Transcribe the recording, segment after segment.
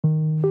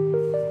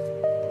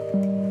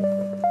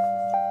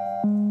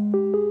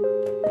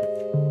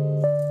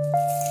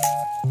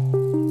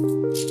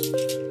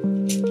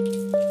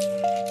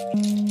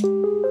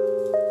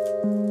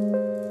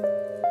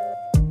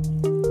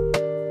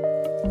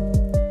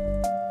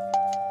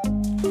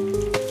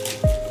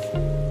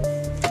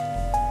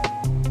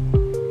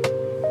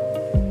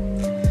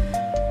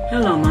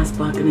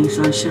Afternoon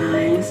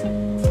Sunshines.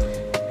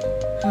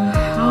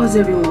 How is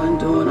everyone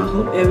doing? I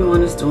hope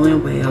everyone is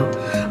doing well.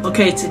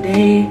 Okay,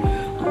 today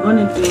I'm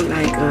gonna do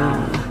like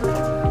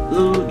a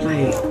little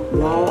like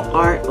wall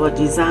art or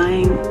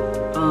design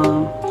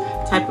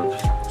type of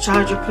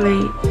charger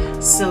plate.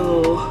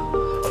 So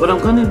what I'm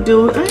gonna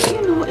do,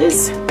 you know,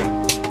 it's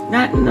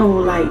not no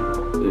like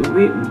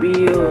Rick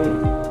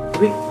Bill.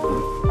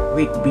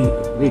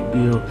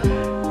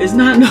 It's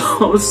not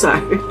no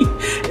sorry.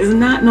 It's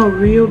not no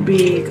real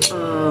big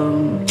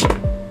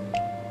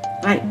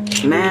like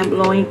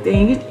mind-blowing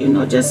thing. You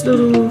know, just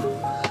little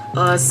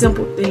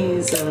simple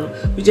things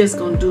we just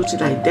gonna do to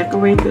like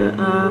decorate the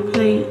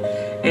plate,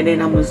 and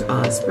then I'm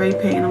gonna spray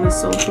paint them and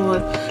so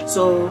forth.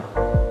 So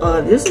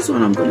this is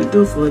what I'm gonna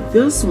do for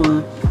this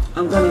one.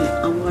 I'm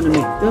gonna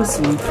make this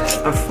one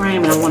a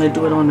frame, and I want to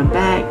do it on the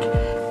back,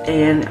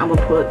 and I'm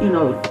gonna put, you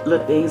know,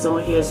 little things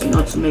on here, so, you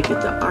know, to make it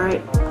the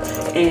art.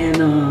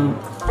 And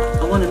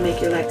I want to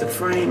make it like the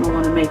frame. I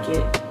want to make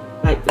it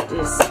like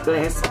this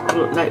glass,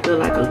 like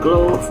a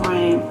globe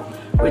frame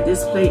with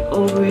this plate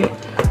over it.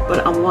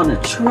 But I want to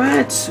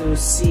try to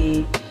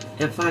see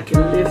if I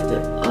can lift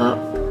it up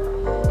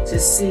to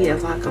see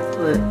if I could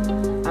put,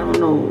 I don't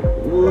know,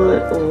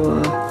 wood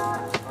or,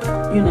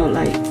 you know,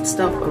 like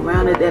stuff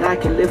around it that I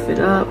can lift it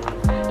up,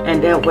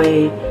 and that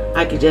way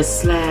I could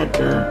just slide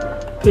the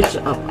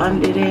picture up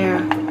under there,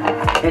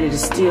 and it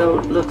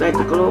still look like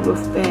the globe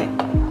effect,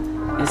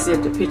 and see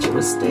if the picture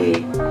will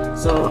stay.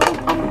 So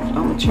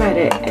I'm gonna try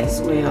that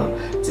as well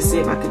to see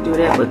if I can do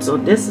that. But so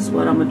this is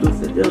what I'm gonna do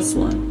for this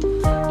one,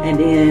 and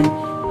then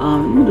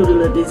I'm gonna do the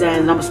little designs.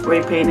 I'm gonna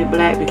spray paint it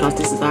black because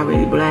this is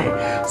already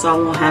black, so I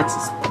won't have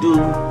to do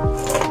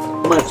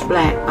much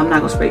black. I'm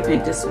not gonna spray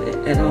paint this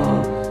at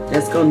all.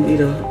 That's gonna be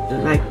the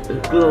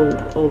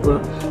globe over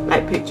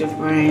like picture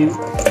frame.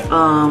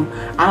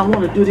 I don't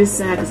want to do this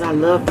side because I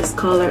love this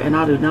color, and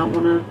I do not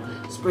want to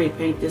spray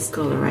paint this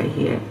color right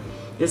here.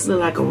 This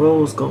looks like a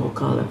rose gold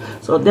color.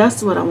 So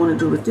that's what I want to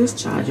do with this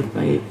charger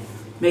plate.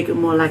 Make it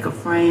more like a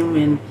frame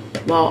and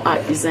wall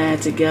art design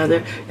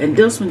together. And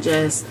this one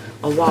just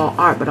a wall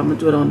art, but I'm gonna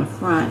do it on the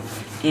front,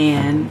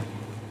 and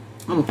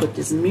I'm gonna put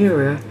this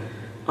mirror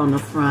on the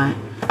front.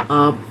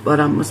 But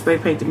I'm gonna spray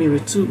paint the mirror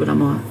too. But I'm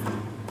gonna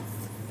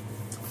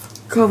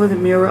cover the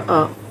mirror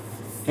up,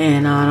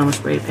 and I'm gonna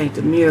spray paint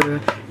the mirror,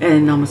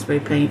 and I'm gonna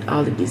spray paint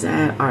all the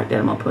design art that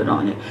I'm gonna put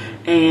on it.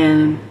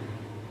 And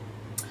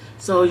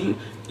so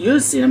you'll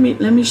see.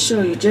 Let me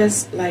show you.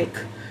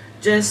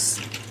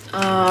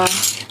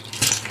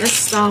 Let's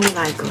start with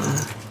like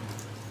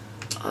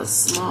a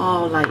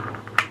small like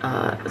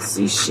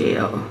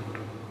seashell,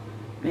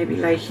 maybe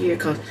like here,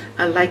 cause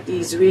I like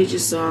these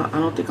ridges, so I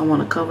don't think I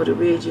want to cover the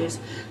ridges.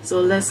 So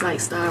let's like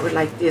start with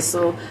like this.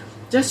 So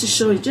just to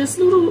show you, just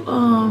little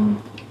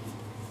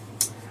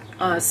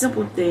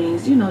simple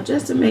things, you know,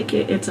 just to make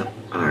it into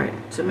art,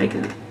 to make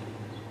it,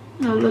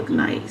 you know, look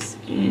nice,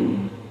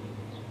 and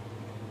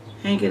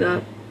hang it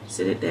up,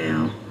 sit it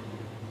down,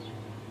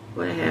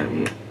 what have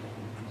you.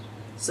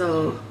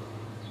 So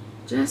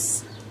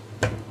just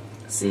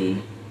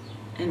see,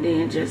 and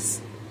then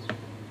just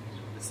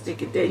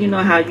stick it there. You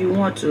know how you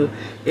want to.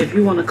 If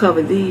you want to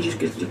cover these, you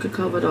could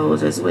cover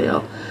those as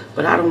well,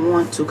 but I don't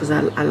want to because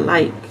I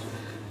like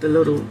the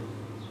little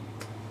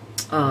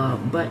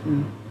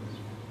button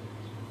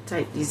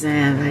type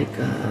design, like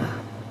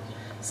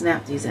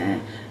snap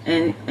design,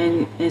 and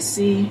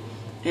see,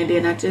 and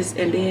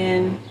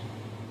then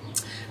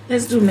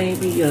let's do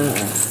maybe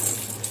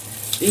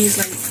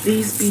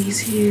these bees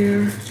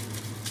here.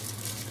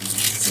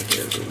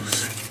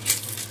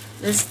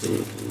 Let's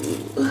do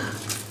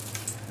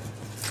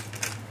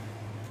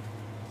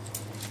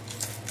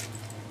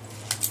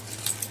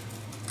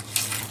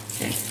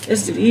okay.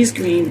 Let's do these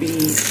green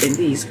bees and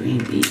these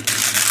green bees.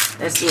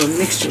 Let's do a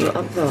mixture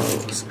of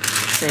those.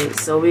 Okay,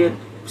 so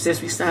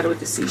since we started with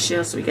the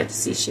seashell, so we got the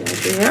seashell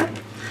there,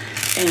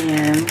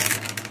 and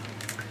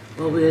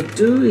what we'll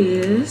do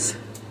is,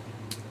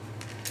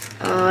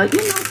 you know,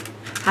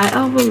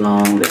 however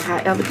long or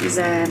however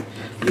design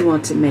you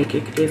want to make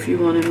it. If you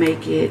want to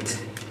make it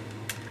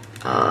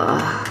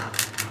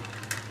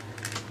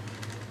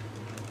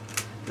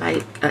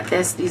like a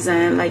S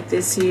design like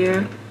this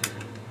here,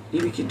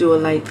 you can do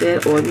it like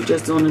that, or if you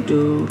just want to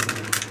do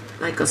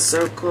like a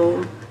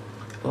circle,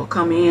 or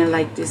come in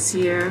like this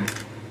here,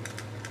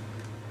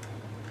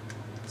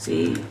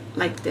 see,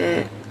 like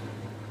that.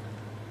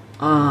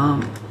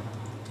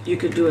 You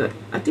could do it,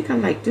 I think I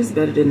like this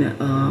better than the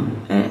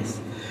S.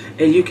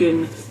 And you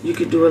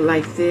could do it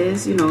like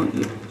this, you know,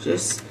 you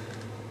just,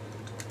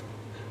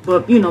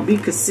 but you know, be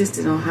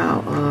consistent on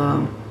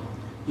how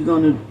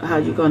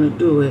you're gonna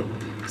do it.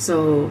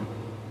 So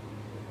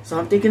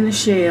I'm thinking the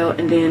shell,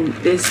 and then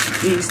these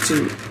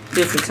two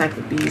different type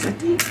of bees. I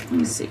think, let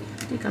me see,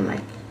 I think I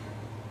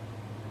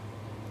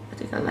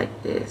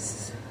like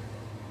this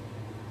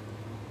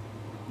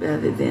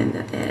better than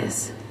the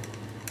S.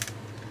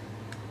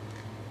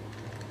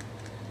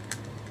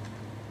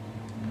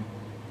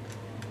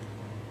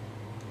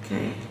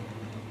 Okay,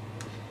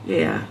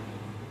 yeah,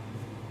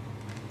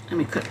 let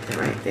me cut that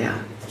right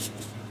there.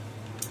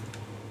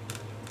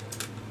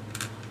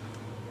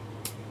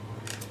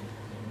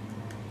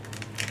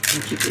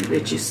 and keep it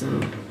with you. So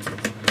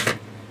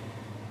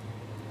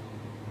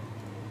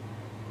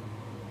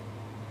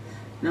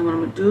now what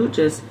I'm gonna do,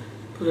 just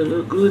put a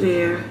little glue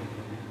there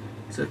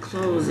to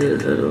close it a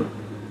little.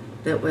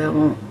 That way I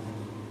won't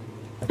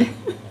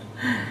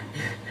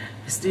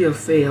still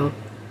fail.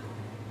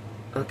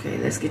 Okay,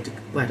 let's get the,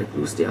 while the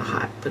glue's still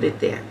hot, put it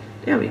there.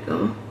 There we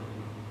go.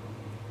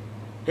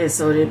 And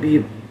so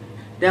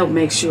that'll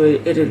make sure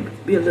it'll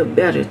be a little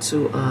better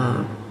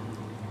to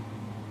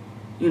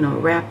you know,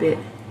 wrap it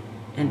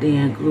and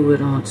then glue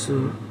it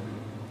onto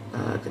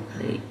the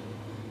plate.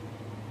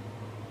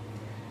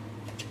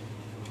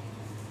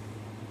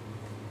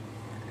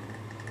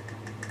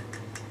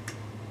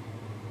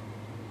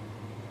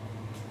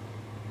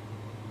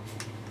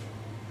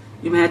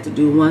 You might have to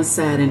do one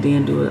side and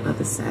then do the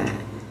other side.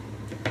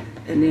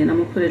 And then I'm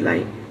gonna put it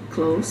like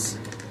close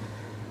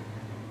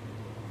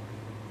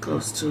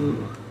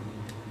to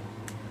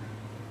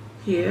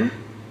here.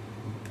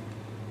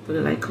 Put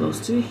it like close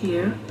to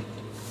here.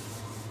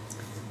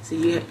 So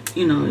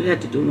you know, you have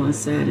to do one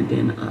side and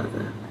then the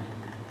other.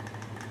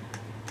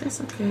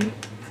 That's okay.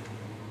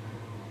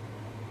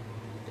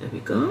 There we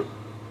go.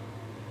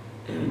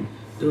 And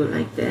do it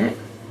like that.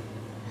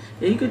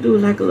 Then you could do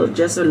like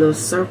just a little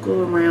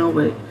circle around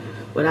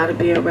without it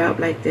being wrapped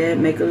like that.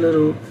 Make a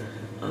little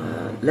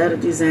letter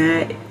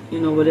design, you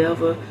know,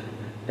 whatever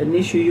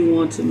initial you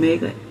want to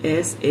make, a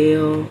S,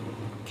 L,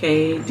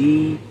 K,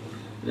 D,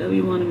 whatever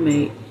you want to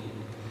make.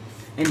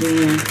 And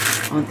then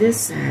on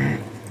this side,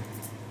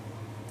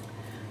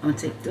 I'm gonna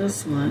take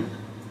this one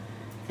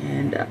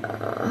and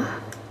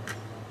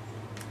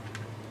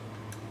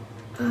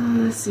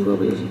let's see what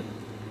we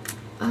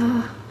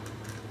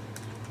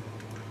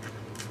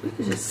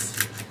could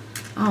just,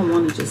 I don't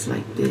want it just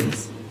like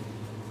this.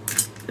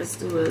 Let's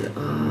do it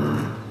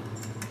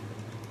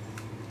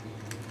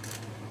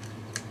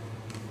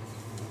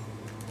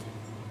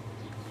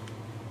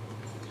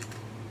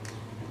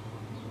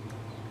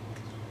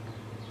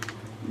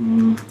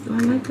do I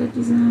like that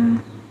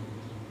design?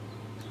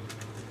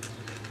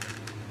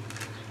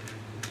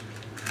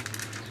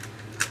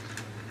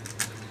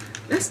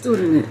 Let's do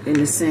it in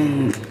the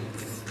same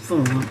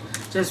form.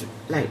 Just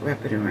like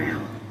wrap it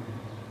around.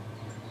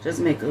 Just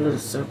make a little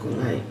circle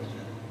like.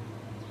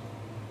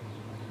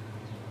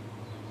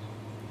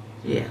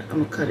 Yeah,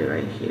 I'm gonna cut it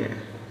right here.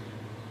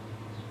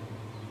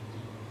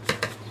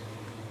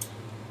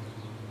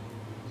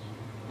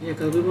 Yeah,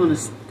 because we want to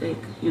stay,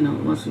 you know,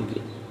 once we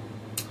get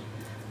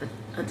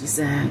a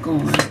design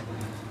going,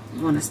 we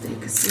want to stay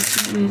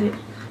consistent with it.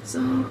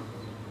 So,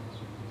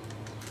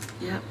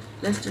 yeah,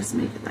 let's just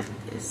make it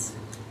like this.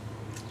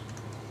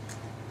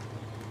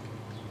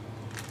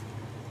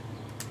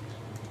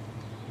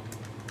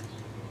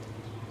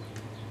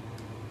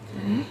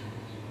 Okay.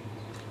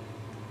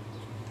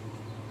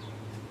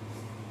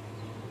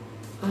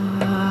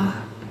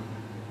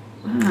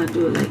 Why don't I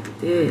do it like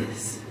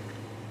this?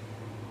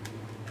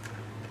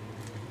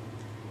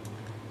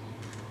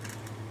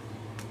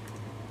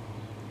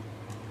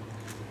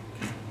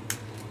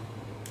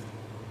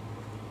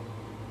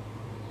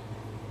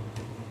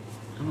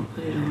 I'm gonna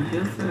put it on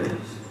here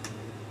first.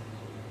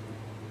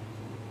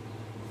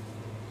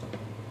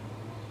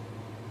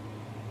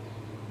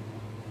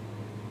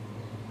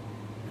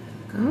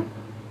 There we go.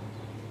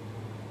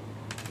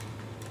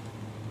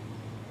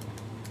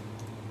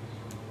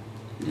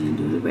 And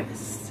do the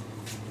rest.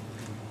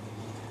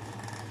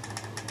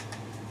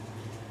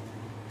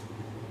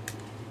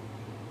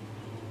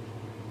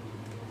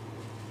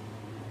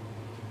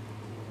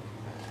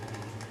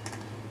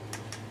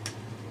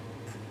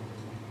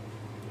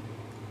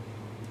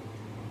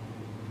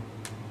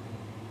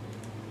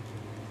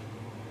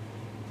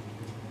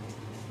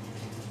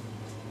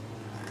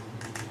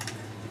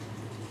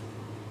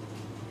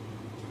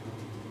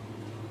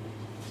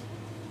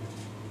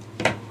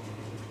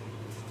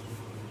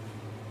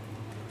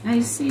 Now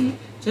you see,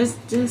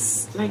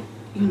 just like,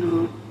 you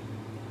know,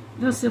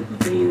 little simple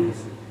things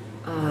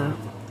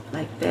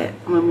like that.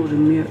 I'm gonna move the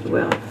mirror.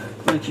 Well,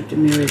 I'm gonna keep the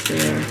mirror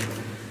there,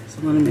 so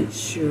I'm gonna make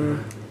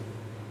sure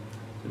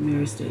the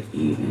mirror stay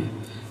even.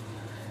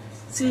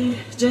 See,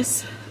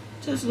 just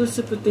little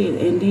simple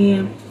things, and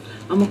then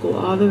I'm gonna go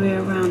all the way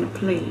around the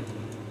plate.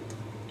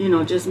 You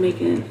know, just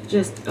making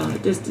this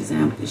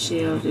design with the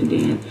shells, and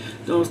then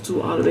those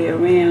two all the way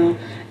around,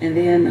 and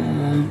then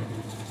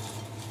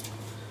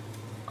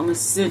I'm gonna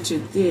center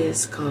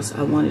this because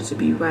I want it to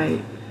be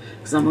right.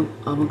 Because I'm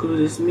gonna glue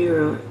this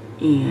mirror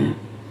in,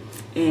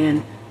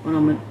 and what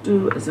I'm gonna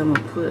do is I'm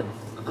gonna put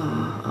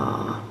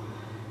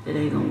it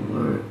ain't gonna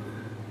work.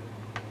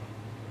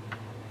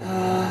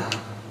 I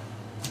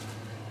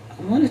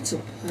wanted to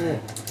put.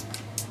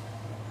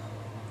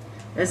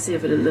 Let's see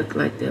if it'll look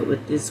like that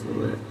with this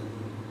wood.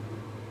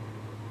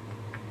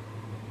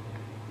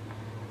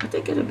 I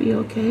think it'll be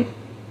okay.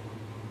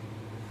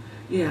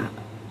 Yeah.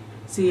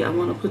 See, I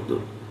want to put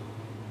the.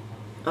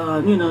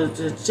 You know,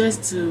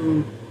 just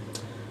to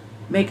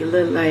make it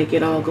look like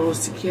it all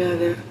goes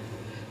together.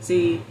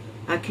 See,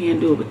 I can't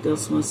do it with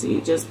this one. See,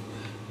 just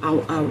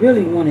I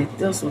really wanted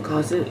this one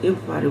because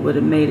it probably would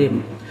have made it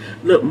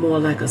look more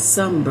like a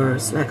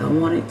sunburst like I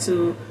wanted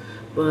to,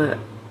 but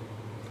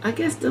I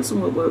guess this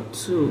one would work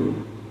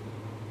too.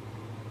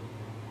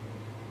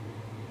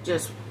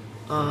 Just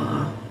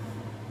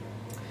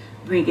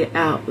bring it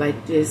out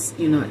like this,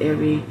 you know,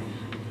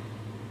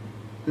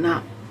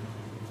 not,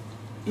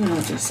 you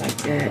know, just like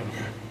that.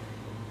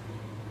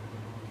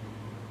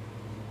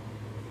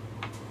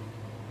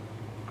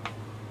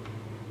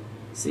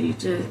 See, you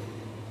just,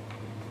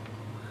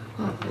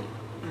 oh,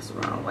 that's the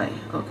wrong way.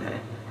 Okay.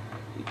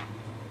 You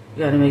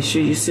gotta make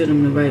sure you sit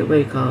them the right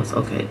way, cause,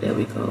 okay, there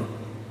we go.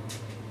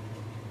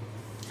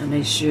 And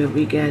make sure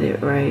we got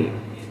it right.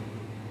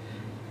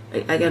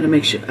 I gotta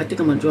make sure, I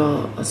think I'm gonna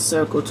draw a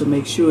circle to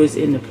make sure it's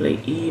in the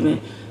plate even,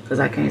 cause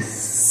I can't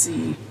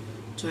see,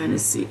 trying to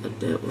see it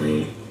that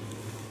way.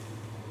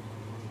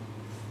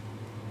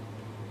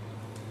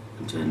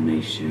 I'm trying to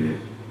make sure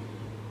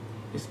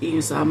it's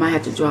even, so I might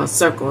have to draw a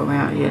circle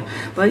around here.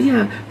 But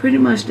yeah, pretty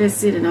much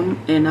that's it, and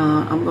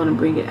I'm gonna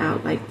bring it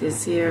out like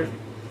this here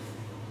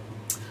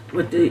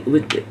with the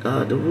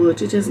wood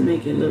to just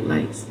make it look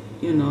like,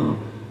 you know,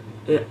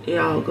 it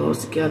all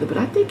goes together. But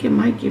I think it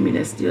might give me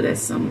that that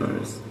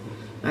sunburst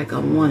like I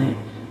wanted,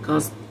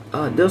 cause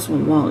this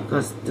one won't,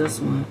 cause this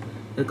one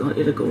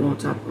it'll go on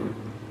top of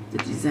the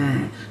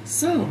design.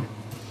 So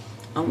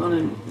I'm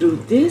gonna do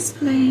this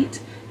plate,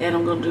 and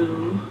I'm gonna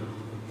do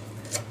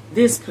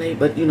this plate,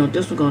 but you know,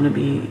 this one's gonna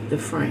be the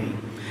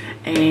frame.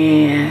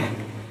 And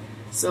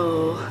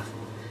so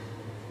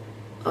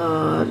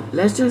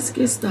let's just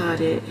get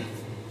started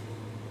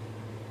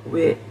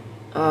with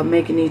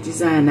making these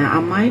design. Now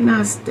I might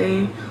not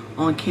stay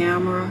on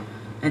camera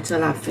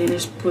until I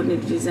finish putting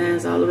the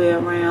designs all the way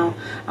around.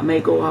 I may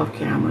go off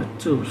camera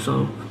too,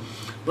 so,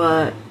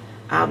 but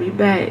I'll be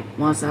back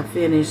once I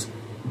finish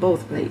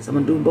both plates. I'm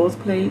gonna do both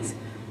plates,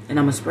 and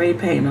I'm gonna spray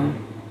paint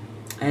them,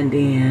 and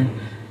then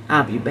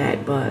I'll be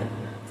back. But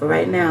for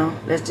right now,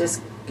 let's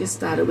just get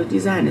started with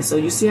designing. So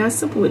you see how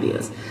simple it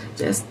is.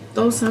 Just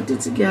throw something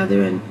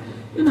together and,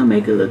 you know,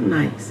 make it look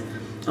nice.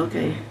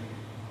 Okay,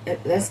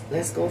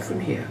 let's go from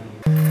here.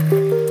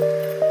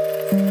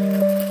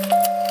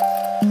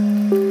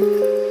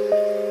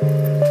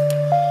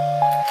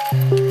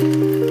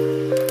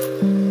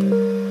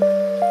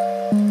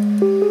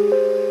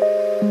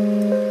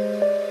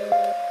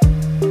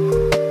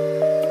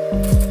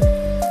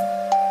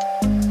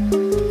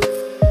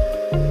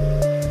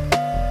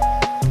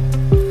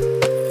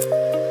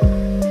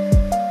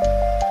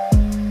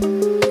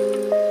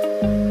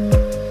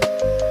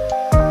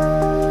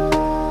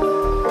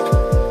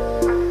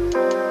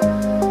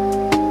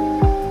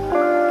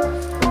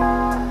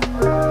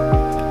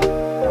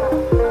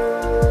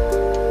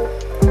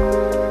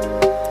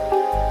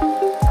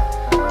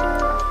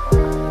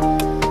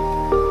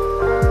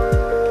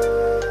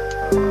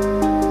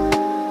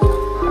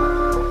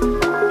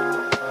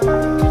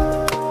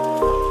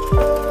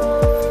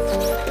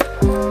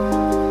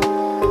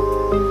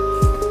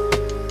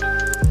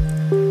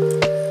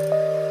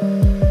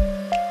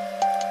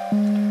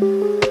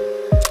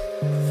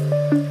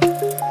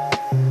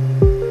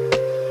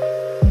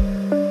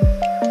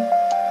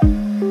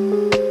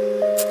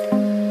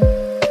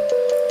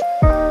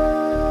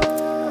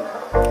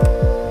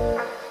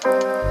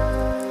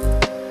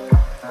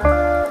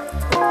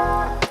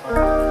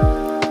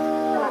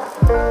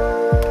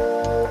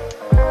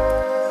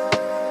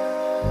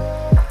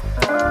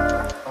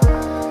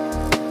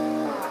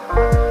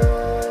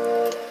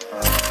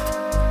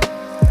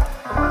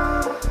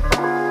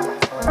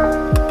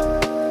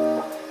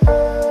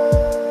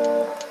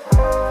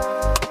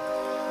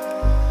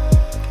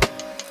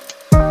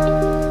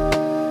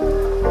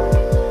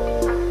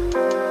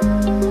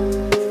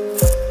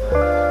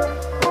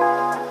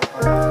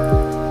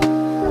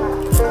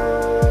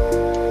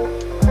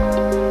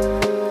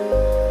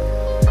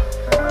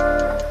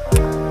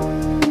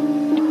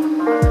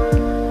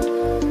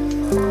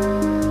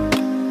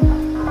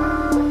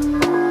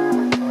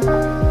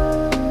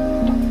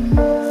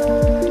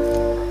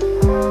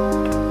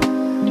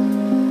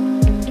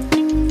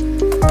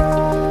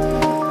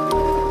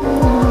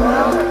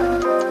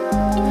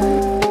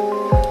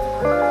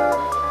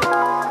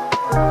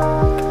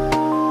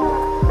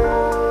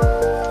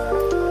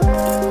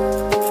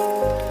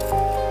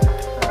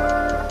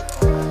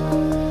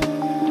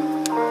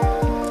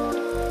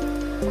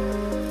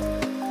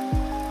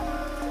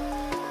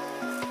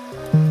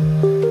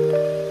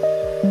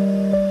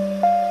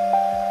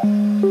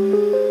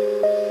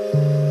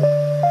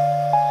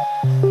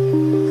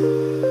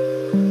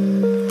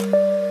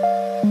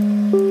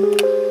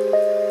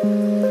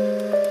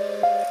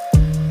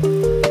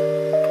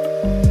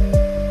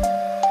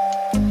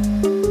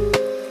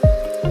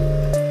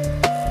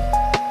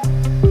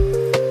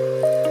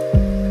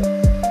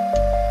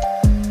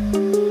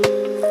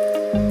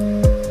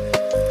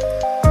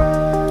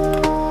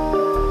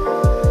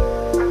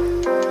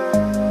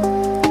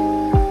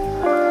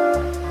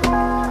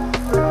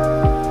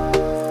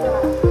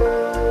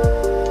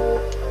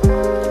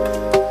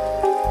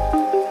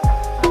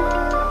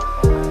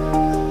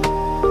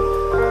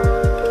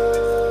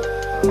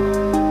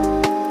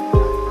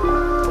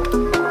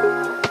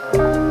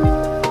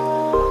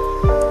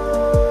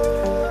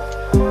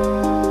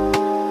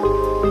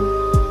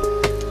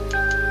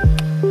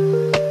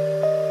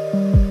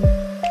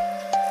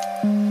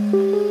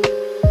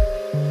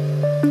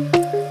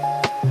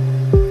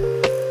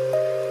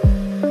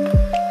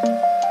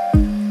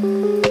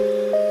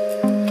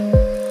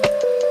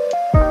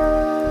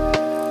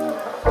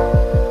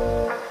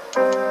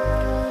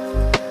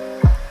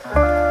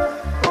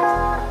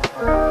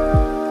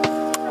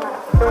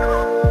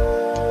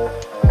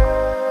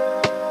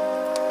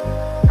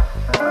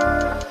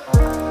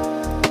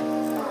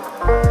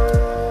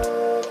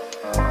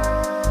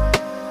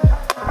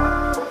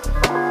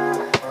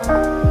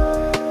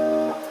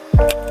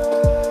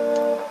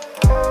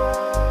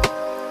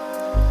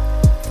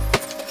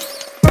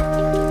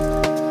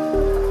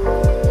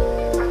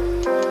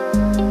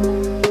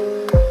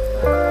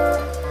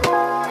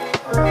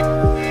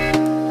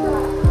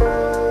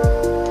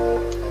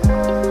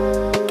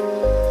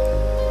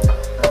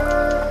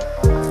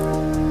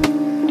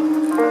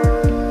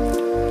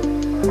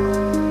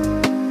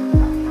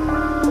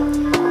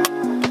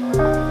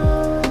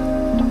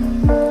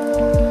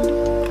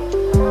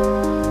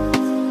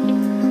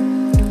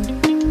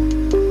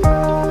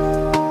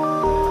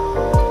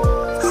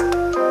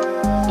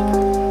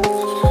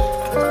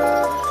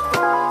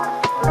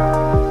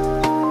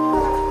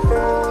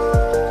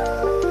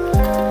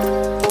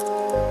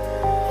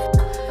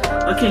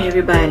 Okay,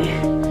 everybody,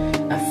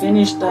 I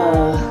finished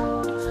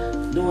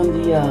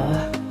doing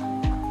the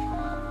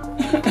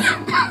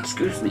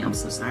excuse me, I'm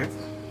so sorry,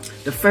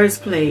 the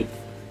first plate.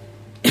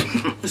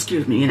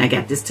 Excuse me, and I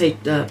got this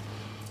taped up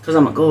because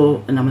I'm gonna go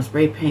and I'm gonna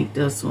spray paint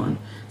this one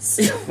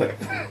silver.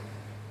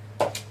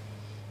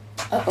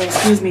 Uh-oh,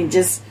 excuse me,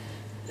 just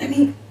let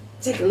me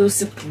take a little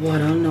sip of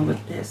water. I don't know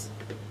what this.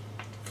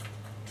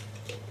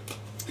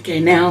 Okay,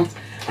 now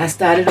I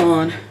started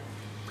on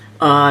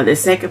the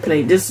second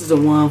plate. This is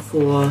the one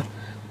for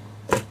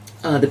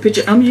the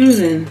picture. I'm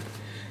using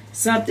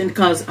something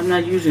because I'm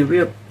not using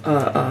real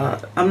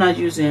I'm not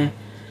using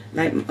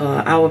like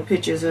our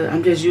pictures.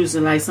 I'm just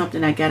using like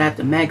something I got out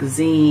the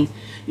magazine,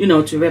 you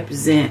know, to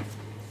represent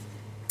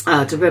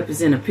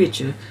a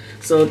picture.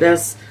 So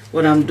that's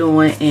what I'm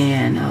doing.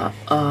 And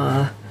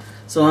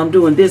so I'm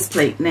doing this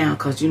plate now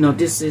because, you know,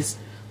 this is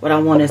what I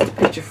want as the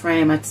picture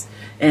frame.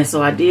 And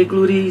so I did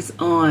glue these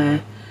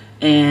on,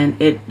 and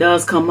it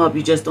does come up.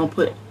 You just don't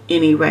put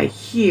any right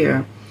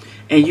here,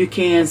 and you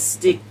can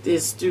stick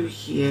this through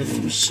here.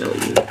 Let me show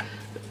you.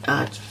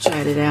 I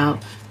tried it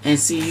out, and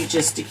see, you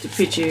just stick the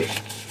picture,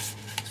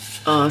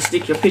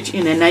 stick your picture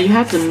in there. Now you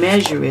have to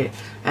measure it.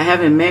 I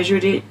haven't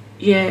measured it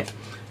yet,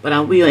 but I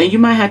will. And you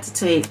might have to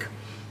take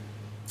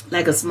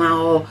like a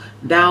small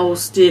dowel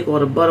stick or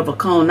the butt of a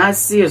cone, not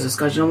scissors,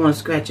 because you don't want to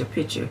scratch your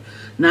picture,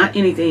 not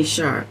anything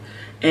sharp.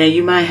 And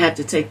you might have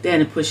to take that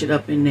and push it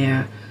up in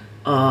there,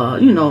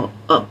 you know,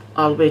 up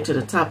all the way to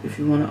the top if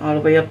you want it all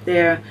the way up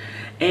there.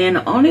 And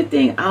the only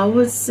thing I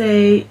would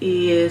say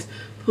is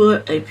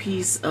put a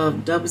piece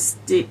of double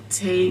stick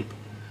tape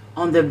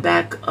on the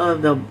back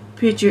of the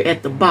picture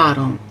at the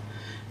bottom,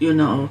 you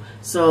know.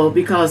 So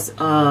because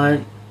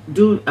I'm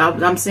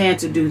saying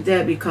to do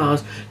that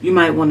because you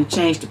might want to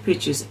change the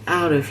pictures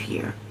out of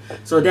here.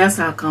 So that's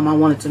how come I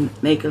wanted to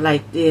make it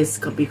like this,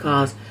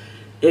 because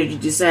if you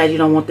decide you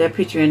don't want that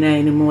picture in there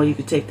anymore, you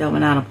can take that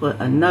one out and put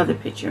another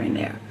picture in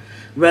there.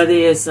 Whether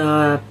it's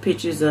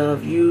pictures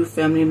of you,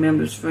 family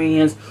members,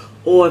 friends,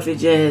 or if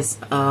it's just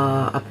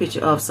a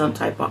picture of some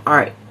type of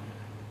art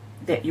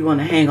that you want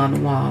to hang on the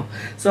wall.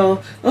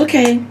 So,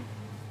 okay,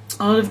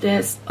 all of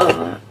that's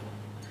done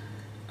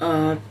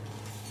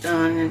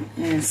and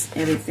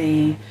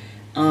everything.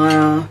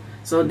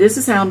 So this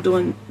is how I'm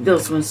doing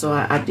this one. So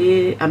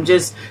I'm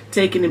just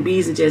taking the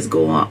beads and just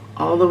going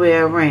all the way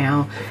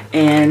around.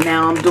 And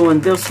now I'm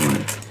doing this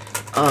one.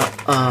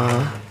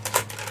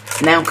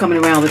 Now I'm coming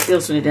around with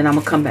this one, and then I'm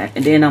gonna come back,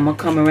 and then I'm gonna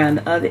come around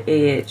the other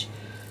edge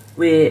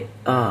with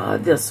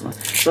this one.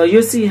 So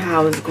you'll see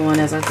how it's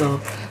going as I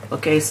go.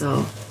 Okay,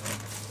 so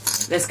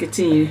let's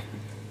continue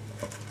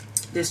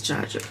this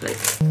charger plate.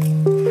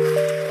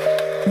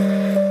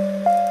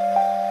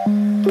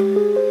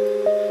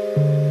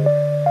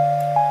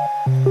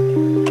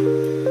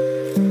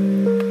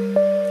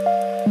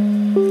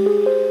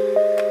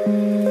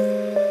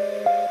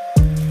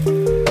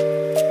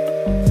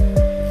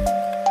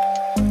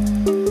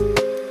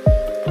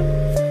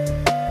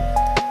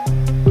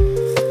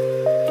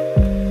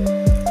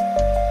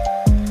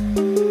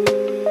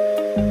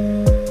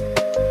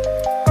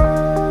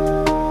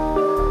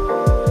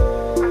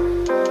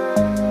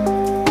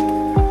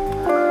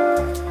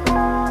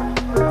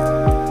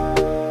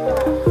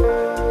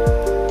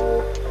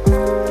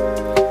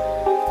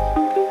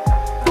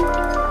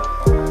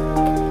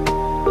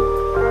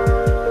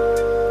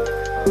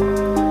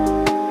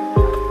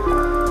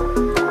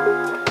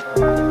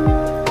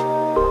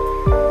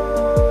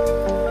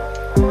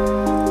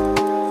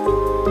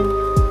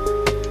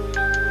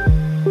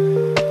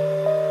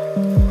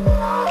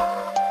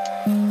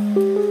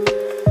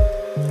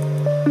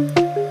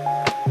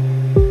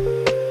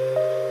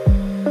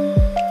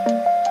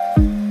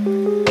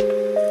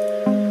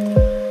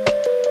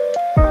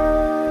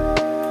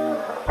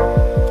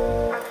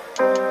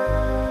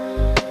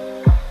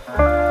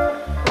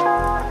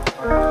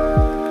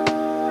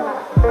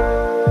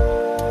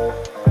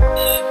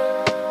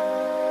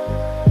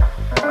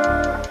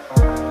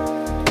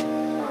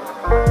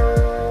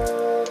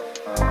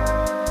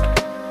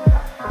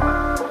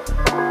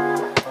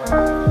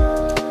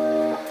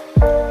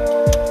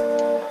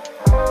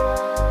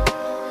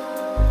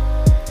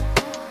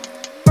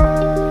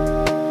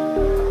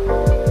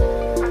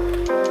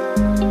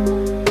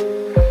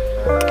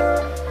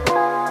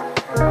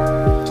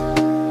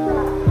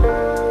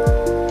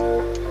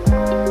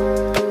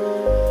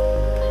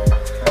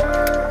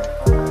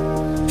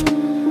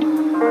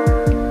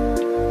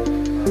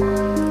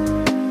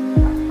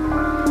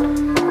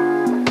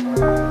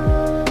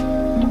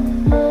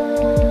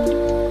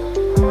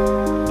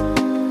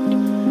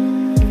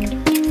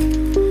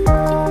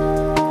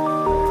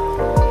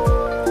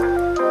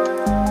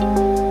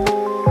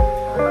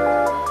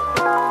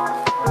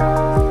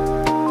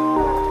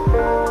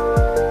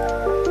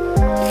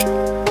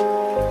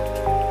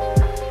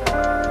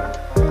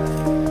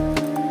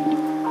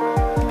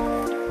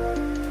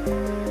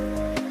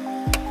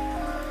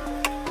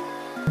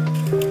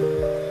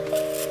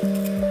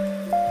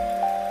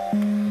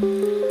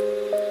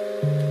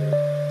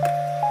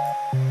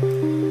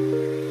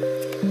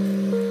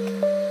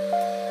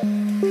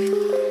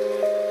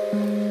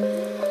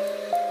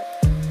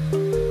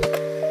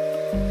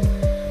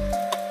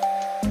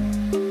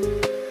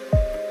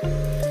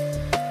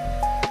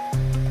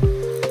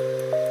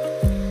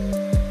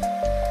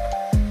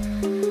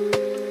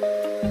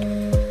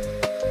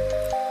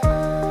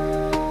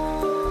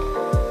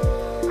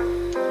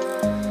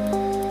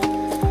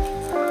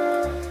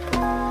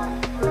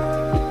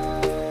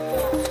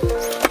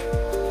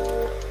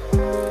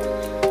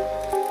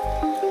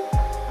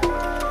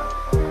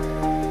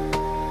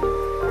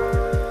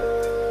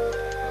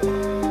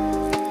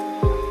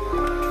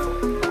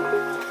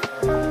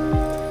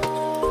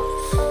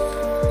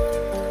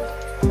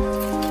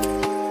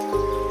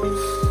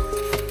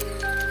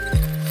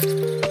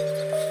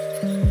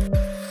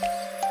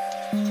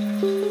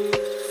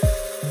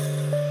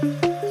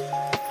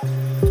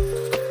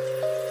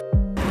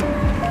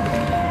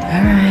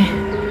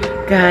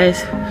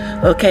 guys.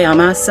 Okay, I'm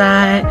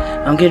outside.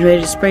 I'm getting ready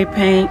to spray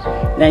paint.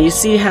 Now you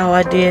see how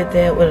I did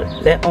that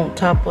with that on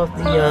top of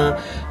the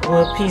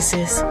wood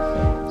pieces.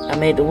 I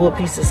made the wood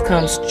pieces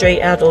come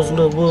straight out those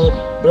little wood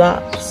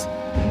blocks,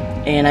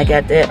 and I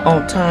got that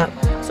on top.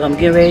 So I'm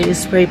getting ready to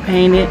spray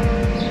paint it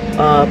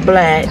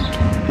black.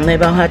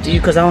 Maybe I'll have to use,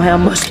 because I don't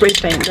have much spray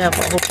paint left.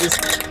 I hope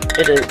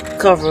it'll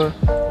cover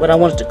what I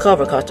want it to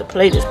cover, because the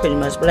plate is pretty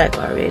much black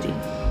already.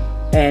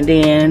 And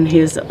then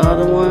here's the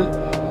other one,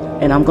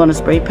 and I'm gonna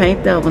spray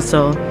paint that one.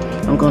 So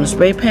I'm gonna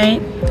spray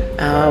paint.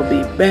 I'll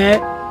be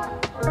back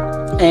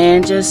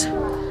and just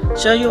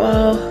show you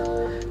all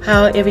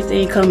how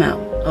everything come out.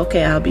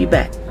 Okay, I'll be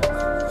back.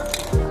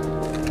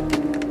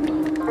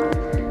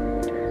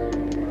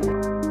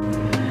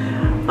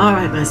 All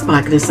right, my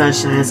sparkling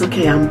sunshines.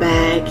 Okay, I'm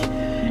back,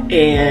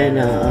 and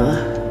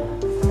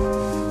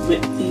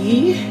with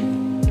the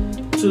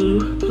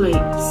 2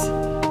 plates,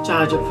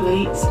 charger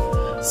plates.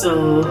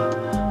 So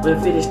we'll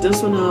finish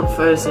this one up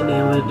first, and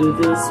then we'll do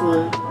this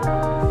one.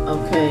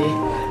 Okay,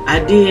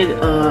 I did.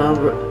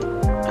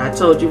 I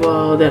told you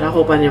all that I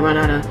hope I didn't run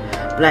out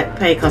of black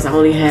paint, because I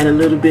only had a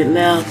little bit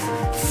left.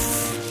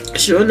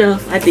 Sure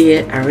enough, I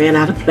did. I ran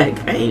out of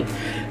black paint,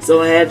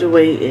 so I had to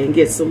wait and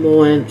get some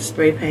more and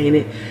spray paint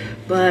it.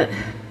 But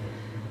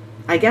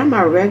I got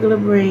my regular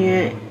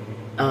brand,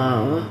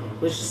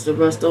 which is the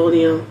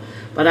Rust-Oleum,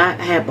 but I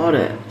had bought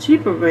a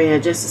cheaper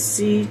brand just to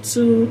see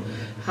too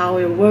how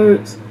it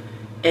works.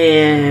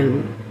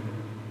 And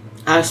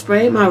I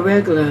sprayed my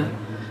regular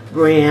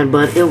brand,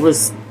 but it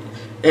was,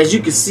 as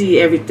you can see,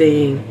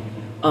 everything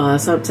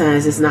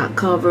sometimes it's not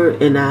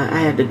covered, and I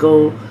had to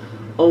go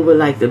over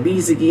like the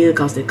beads again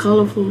because they're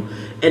colorful.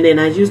 And then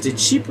I used the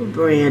cheaper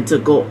brand to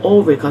go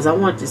over it because I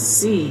want to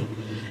see.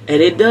 And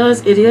it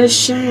is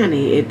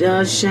shiny. It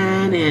does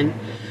shine, and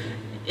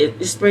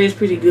it sprays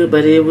pretty good,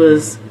 but it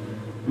was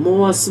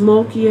more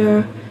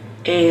smokier.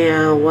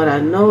 And what I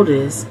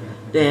noticed,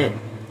 that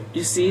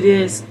you see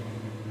this,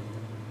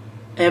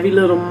 every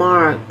little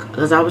mark,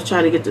 because I was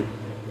trying to get the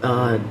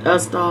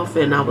dust off,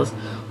 and I was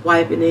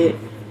wiping it,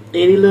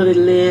 any little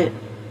lint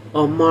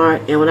or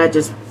mark, and when I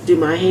just do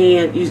my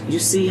hand, you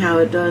see how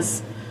it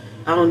does.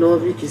 I don't know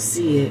if you can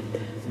see it,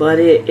 but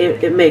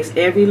it makes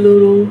every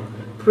little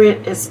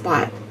print and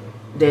spot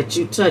that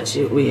you touch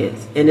it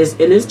with, and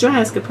it's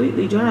dry. It's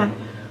completely dry.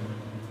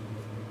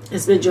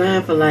 It's been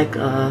drying for like 2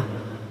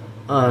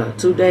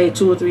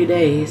 or 3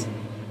 days.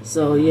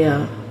 So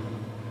yeah,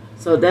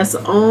 so that's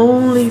the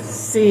only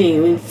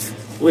thing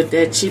with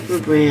that cheaper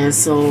brand.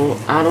 So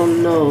I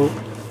don't know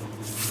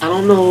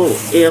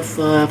if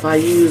I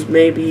use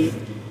maybe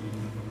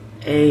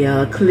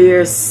a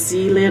clear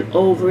sealant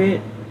over it,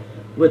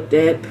 would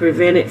that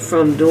prevent it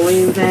from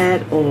doing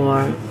that,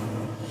 or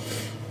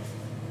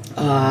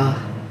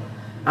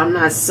I'm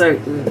not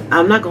certain.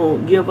 I'm not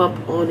gonna give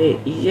up on it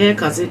yet,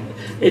 because it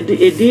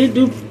did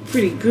do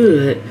pretty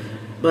good,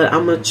 but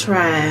I'm gonna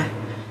try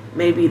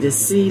maybe the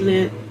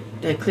sealant,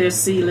 that clear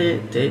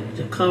sealant,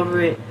 to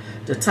cover it,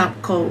 the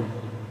top coat,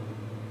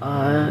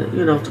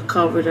 you know, to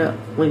cover it up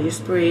when you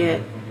spray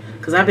it,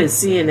 because I've been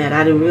seeing that.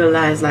 I didn't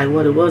realize like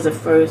what it was at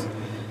first,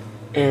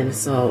 and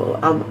so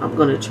I'm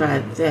gonna try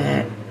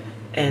that,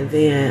 and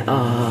then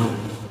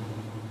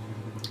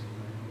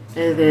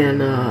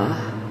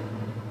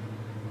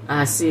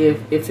I see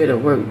if it'll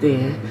work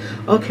then.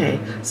 Okay,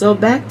 so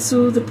back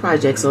to the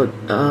project. So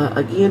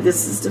again,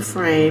 this is the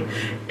frame,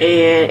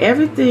 and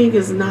everything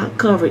is not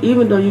covered.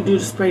 Even though you do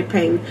the spray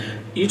paint,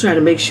 you try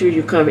to make sure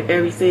you cover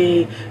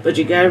everything, but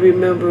you got to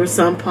remember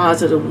some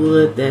parts of the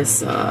wood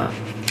that's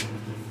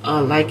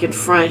like in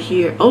front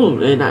here. Oh,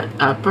 and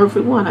a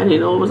perfect one. I didn't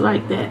know it was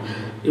like that.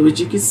 Which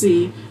you can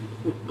see,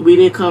 we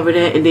didn't cover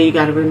that, and then you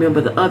got to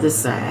remember the other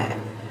side.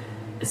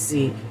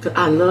 See, cause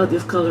I love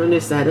this color on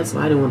this side. That's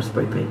why I didn't want to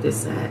spray paint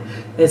this side.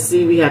 And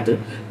see, we have to,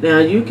 now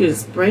you can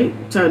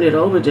turn it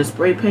over, just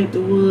spray paint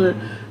the wood.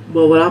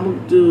 But what I'm going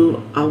to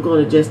do, I'm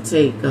going to just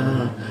take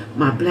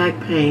my black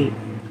paint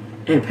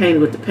and paint it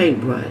with the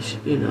paintbrush,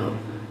 you know,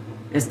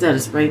 instead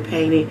of spray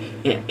painting.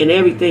 And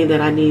everything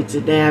that I need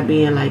to dab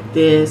in like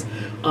this.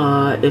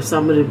 If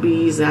some of the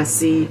beads I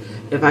see,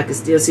 if I can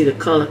still see the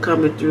color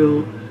coming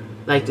through,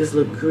 like this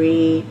little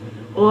green.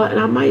 And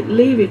I might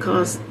leave it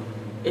because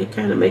it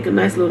kind of make a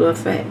nice little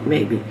effect,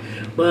 maybe.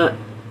 But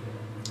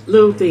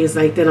little things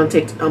like that, I'm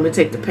gonna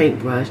take the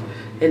paintbrush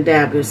and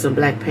dab in some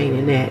black paint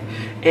in that.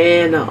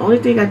 And the only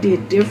thing I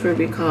did different,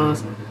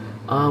 because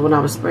when I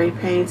was spray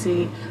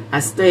painting, I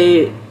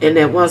stayed in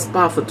that one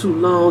spot for too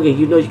long, and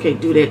you know you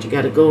can't do that. You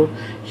got to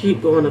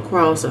keep going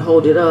across and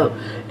hold it up.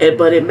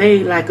 But it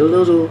made like a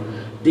little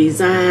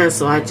design,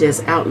 so I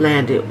just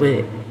outlined it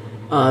with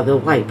the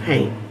white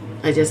paint.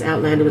 I just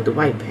outlined it with the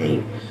white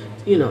paint,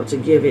 you know, to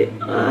give it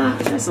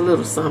just a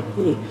little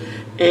something.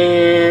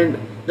 And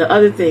the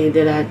other thing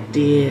that I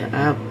did,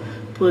 I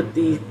put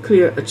the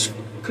clear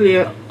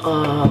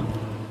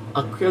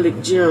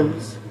acrylic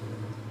gems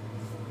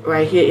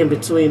right here in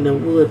between the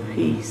wood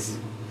piece.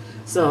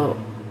 So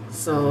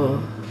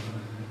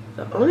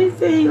the only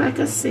thing, like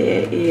I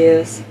said,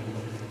 is,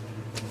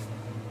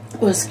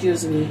 well,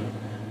 excuse me,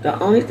 The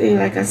only thing,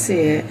 like I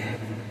said,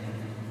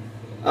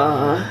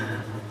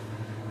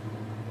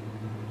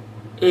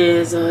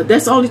 is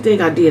that's the only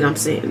thing I did. I'm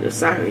saying,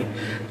 sorry,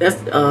 that's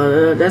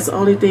the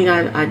only thing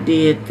I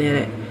did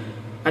that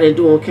I didn't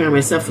do on camera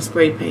except for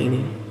spray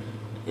painting.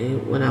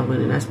 And when I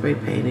went and I spray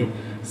painted,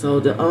 so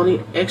the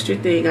only extra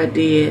thing I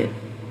did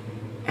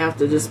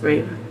after the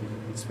spray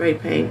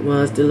paint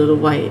was the little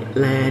white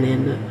line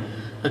and the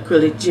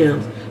acrylic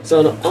gems.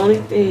 So the only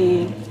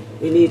thing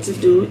we need to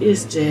do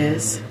is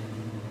just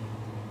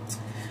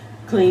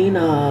clean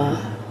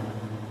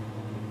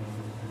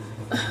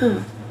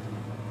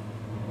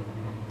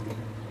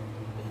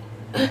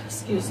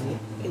excuse me,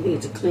 we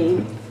need to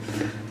clean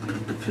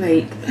the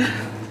plate.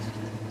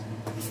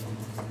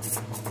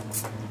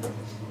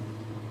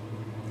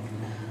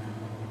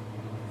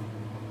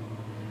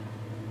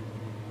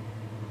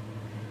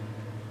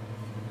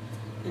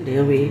 And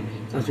then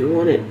because we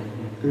want it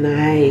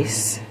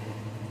nice,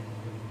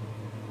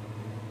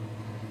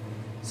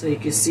 so you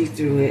can see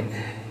through it.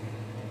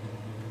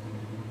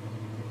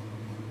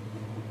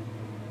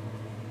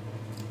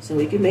 So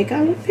we can make our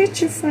little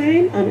picture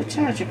frame on the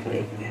charger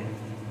plate.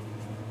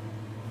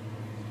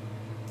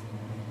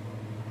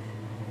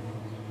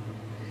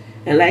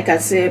 And like I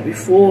said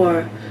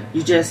before,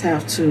 you just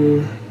have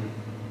to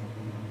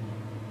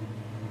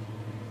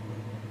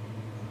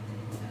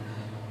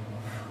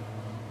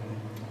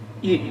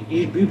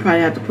you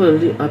probably have to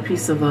put a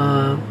piece of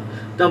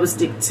double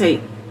stick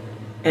tape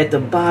at the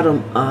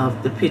bottom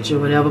of the picture,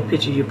 whatever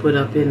picture you put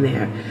up in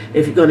there,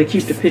 if you're going to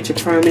keep the picture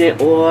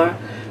permanent or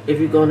if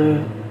you're going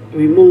to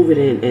remove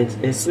it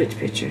and switch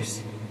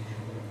pictures.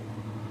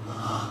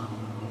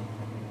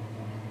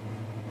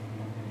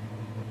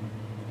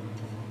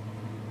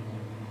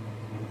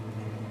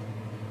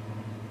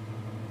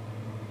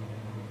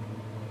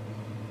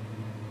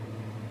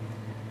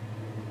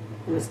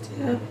 I'm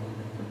still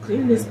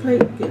cleaning this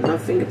plate, getting my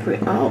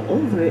fingerprint all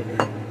over it.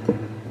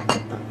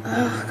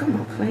 Come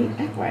on, plate,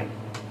 act right.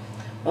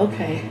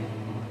 Okay.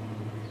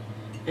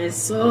 And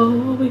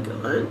so we're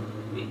gonna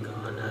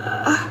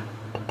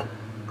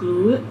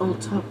glue it on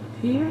top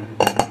of here.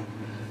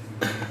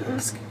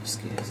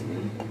 Excuse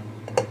me.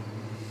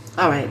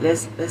 All right,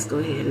 let's go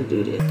ahead and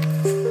do this.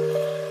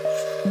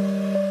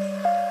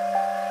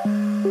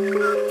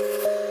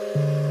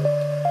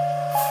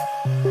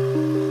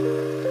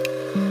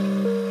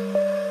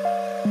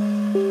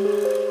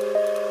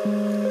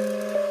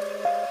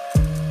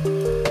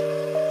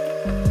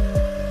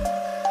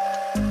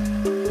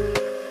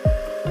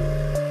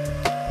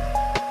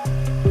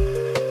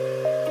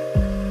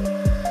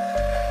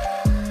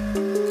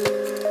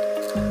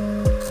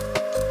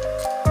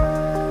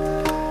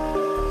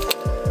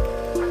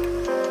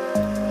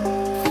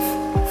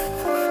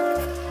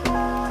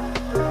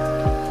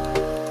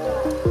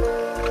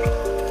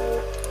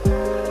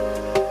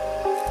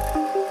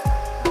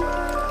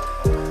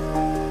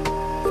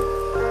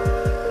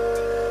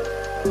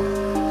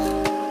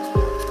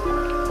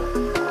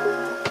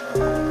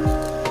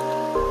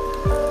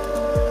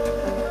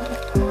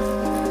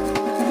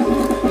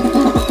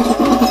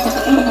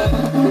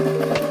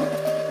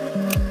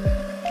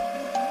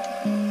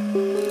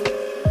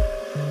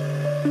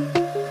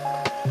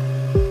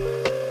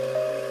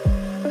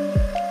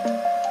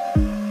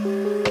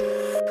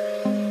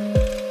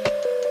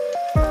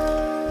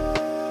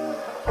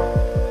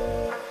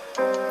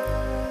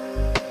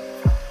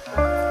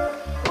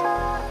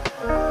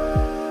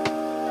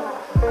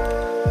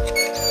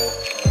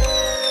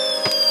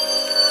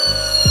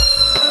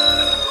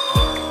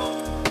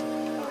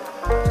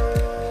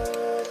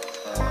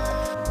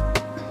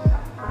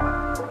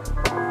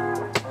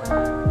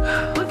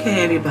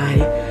 Okay, everybody.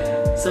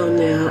 So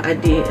now I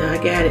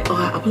got it. Oh,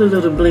 I put a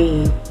little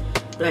bling,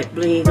 black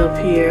bling up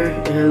here,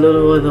 and a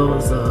little of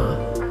those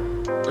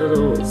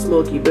little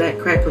smoky black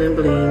crackling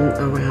bling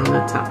around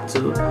the top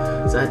too.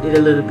 So I did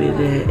a little bit of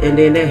that, and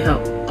then that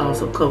helped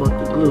also cover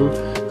up the glue,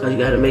 because you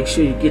got to make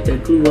sure you get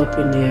that glue up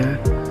in there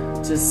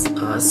to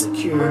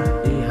secure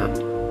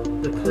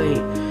the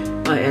plate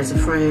as a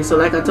frame. So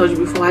like I told you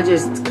before, I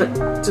just took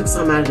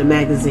some out of the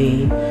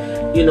magazine,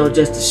 you know,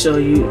 just to show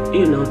you,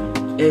 you know,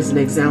 as an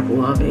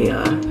example of a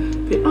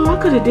oh,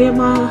 I could have did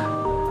my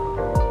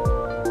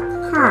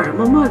card,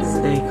 my Mother's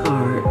Day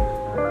card.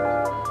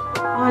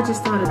 Oh, I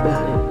just thought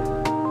about it.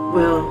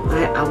 Well,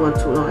 I went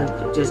too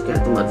long, just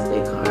got the Mother's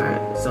Day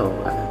card, so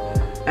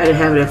I didn't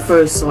have it at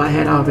first, so I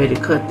had already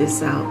cut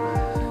this out.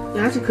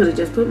 Yeah, I just could have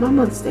just put my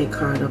Mother's Day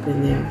card up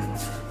in there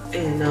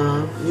and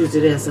used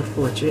it as a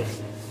portrait.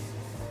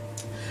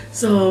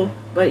 So,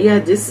 but yeah,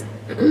 this,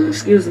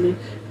 excuse me,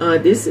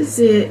 this is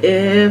it.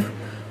 If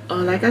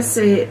like I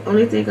said,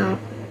 only thing I'll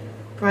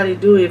probably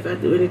do if I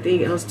do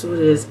anything else to it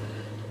is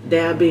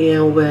dab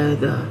in where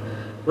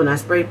when I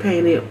spray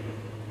painted,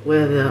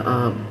 where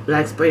the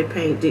black spray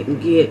paint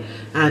didn't get,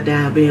 I'll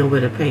dab in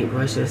with a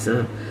paintbrush and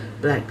some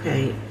black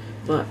paint.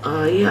 But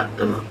yeah,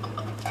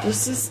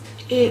 this is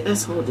it.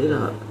 Let's hold it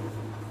up,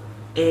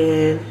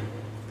 and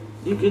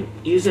you could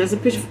use it as a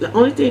picture. The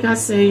only thing I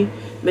say,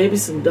 maybe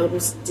some double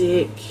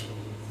stick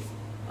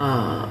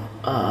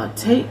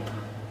tape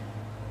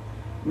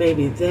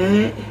maybe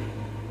that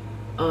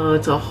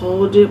to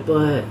hold it,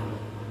 but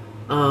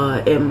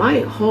it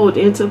might hold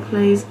into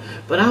place,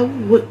 but I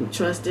wouldn't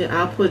trust it.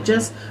 I'll put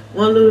just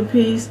one little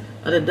piece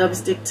of the double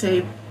stick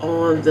tape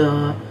on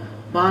the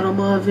bottom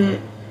of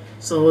it,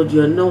 so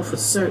you'll know for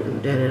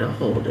certain that it'll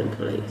hold in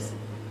place.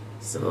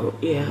 So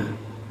yeah,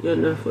 you'll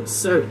know for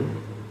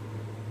certain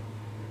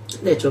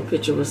that your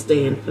picture will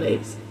stay in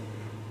place.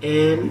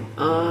 And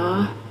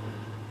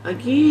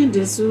again,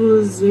 this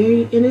was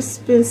very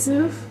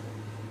inexpensive.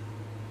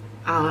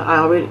 I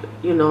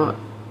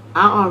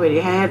already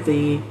had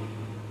the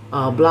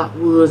block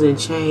woods and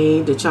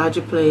chain, the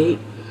charger plate.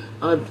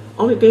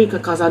 Only thing,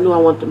 because I knew I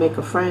wanted to make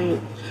a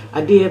frame,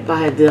 I did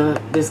buy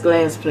this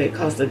glass plate,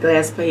 because the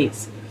glass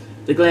plates,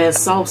 the glass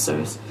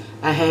saucers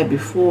I had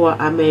before,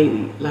 I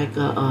made like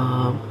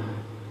a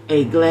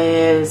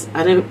glass,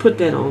 I didn't put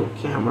that on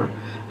camera,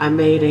 I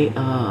made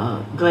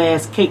a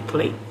glass cake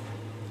plate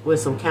with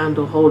some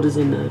candle holders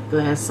in the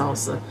glass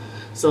saucer.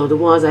 So the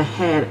ones I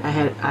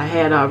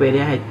had already,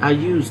 I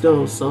used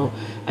those, so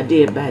I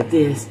did buy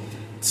this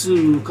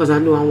too, because I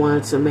knew I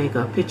wanted to make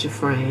a picture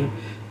frame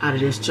out of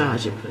this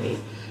charger plate.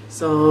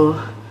 So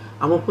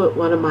I'm gonna put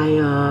one of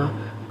my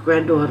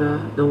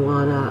granddaughter, the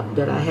one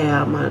that I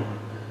have,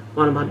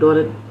 one of my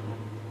daughter's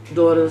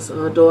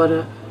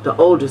daughter, the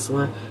oldest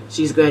one.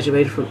 She's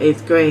graduated from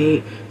 8th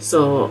grade,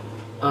 so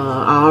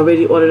I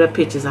already ordered her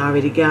pictures. I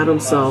already got them,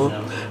 so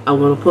I'm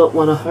gonna put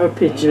one of her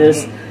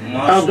pictures.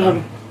 I'm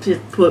gonna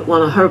put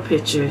one of her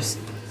pictures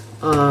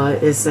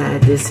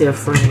inside this here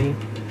frame.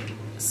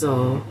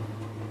 So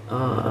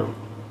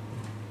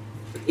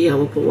yeah, I'm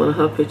gonna put one of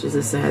her pictures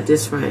inside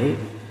this frame,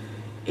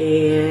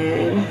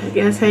 and I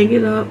guess hang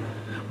it up.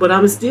 But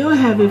I'm still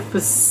having it for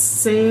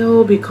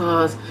sale,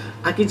 because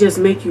I could just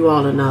make you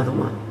all another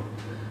one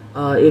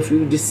if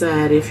you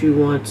decide you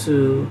want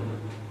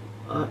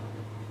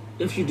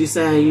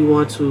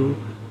to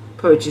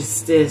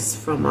purchase this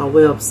from my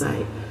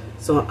website.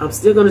 So I'm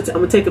still gonna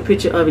take a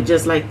picture of it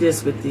just like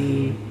this with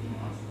the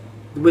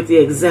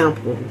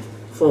example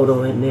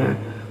photo in there.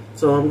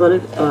 So I'm gonna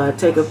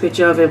take a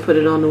picture of it and put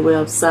it on the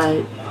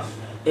website,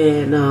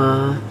 and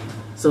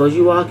so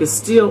you all can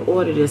still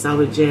order this. I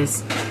would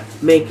just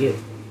make it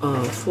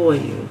for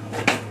you,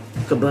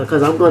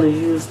 because I'm gonna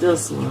use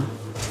this one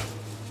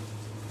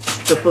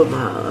to put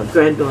my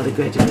granddaughter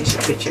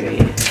graduation picture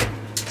in.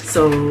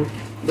 So,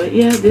 but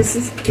yeah, this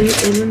is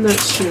it in a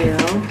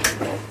nutshell.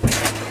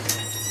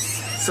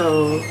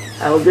 So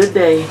have a good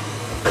day.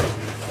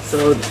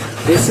 So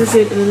this is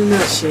it in a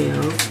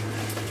nutshell.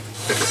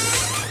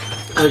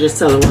 I was just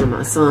telling one of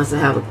my sons to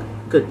have a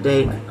good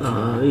day.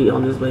 He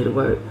on his way to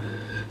work.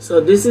 So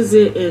this is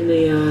it in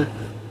the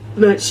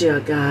nutshell,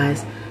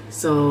 guys.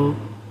 So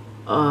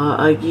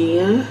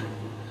again,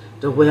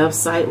 the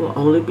website will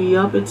only be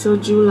up until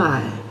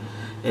July.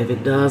 If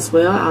it does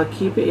well, I'll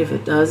keep it. If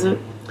it doesn't,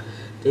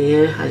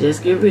 then I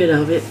just get rid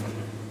of it,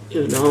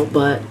 you know.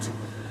 But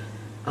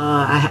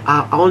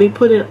I only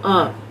put it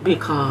up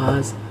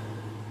because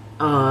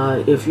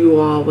if you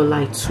all would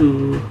like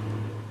to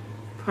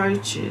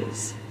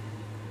purchase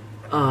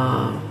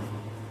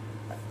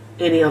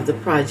any of the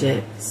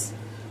projects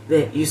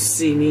that you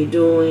see me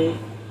doing,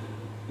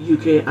 you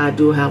can. I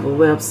do have a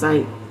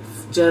website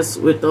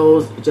just with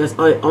those. Just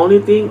only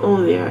thing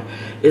on there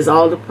is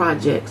all the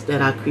projects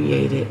that I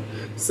created.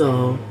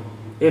 So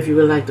if you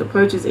would like to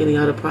purchase any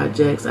other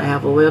projects, I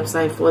have a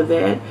website for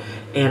that,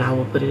 and I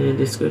will put it in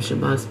the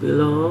description box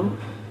below.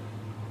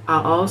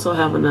 I also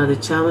have another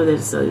channel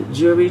that's a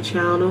jewelry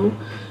channel.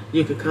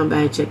 You can come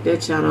back and check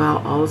that channel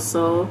out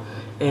also,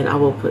 and I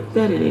will put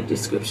that in the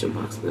description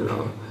box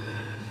below.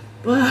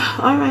 But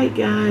alright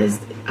guys,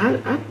 I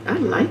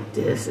like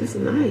this. It's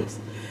nice.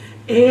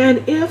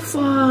 And if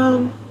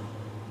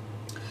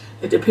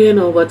it depends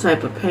on what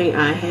type of paint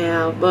I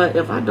have, but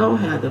if I don't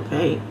have the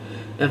paint,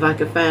 if I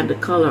can find the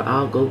color,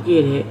 I'll go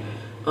get it.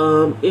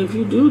 If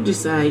you do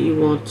decide you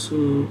want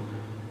to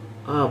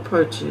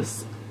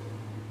purchase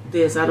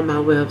this out of my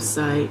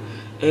website,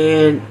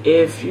 and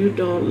if you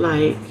don't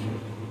like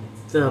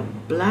the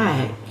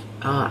black,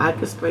 I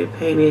can spray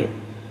paint it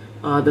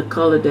the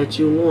color that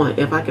you want.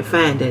 If I can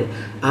find it,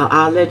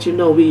 I'll let you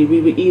know. We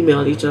will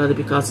email each other,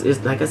 because it's,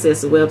 like I said,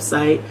 it's a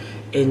website,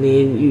 and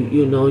then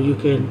you know, you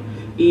can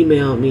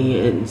email me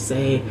and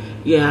say,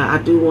 yeah, I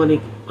do want to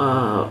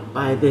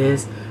buy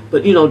this,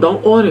 but you know,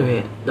 don't order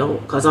it,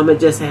 because I'm gonna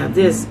just have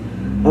this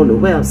on the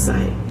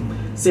website.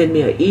 Send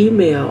me an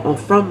email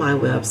from my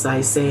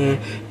website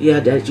saying, yeah,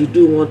 that you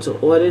do want to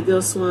order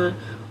this one,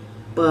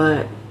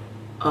 but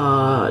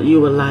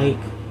you would like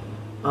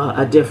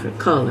a different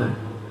color.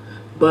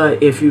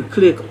 But if you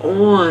click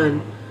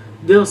on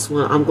this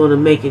one, I'm going to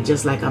make it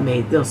just like I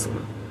made this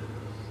one.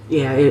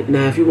 Yeah,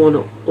 now if you want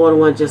to order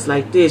one just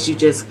like this, you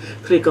just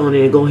click on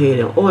it and go ahead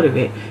and order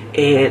it,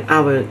 and I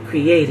will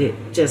create it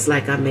just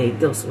like I made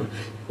this one.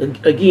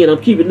 Again,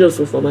 I'm keeping this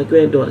one for my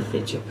granddaughter's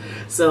picture.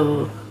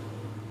 So,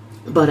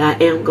 but I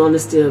am going to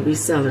still be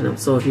selling them.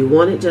 So if you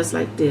want it just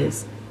like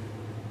this,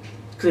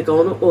 click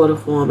on the order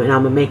form, and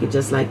I'm going to make it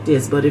just like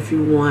this. But if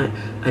you want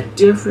a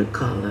different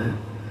color,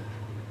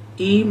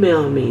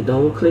 email me.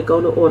 Don't click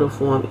on the order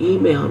form.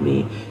 Email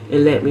me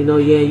and let me know,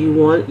 yeah,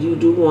 you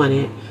do want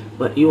it,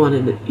 but you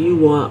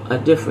want a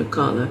different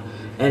color.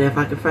 And if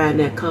I can find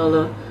that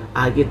color,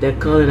 I'll get that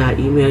color and I'll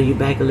email you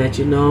back and let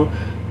you know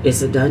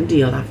it's a done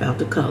deal. I found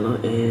the color,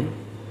 and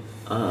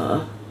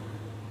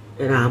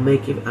I'll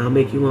make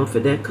you one for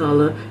that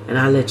color, and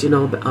I'll let you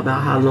know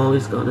about how long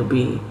it's gonna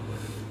be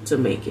to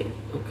make it.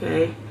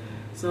 Okay,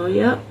 so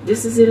yeah,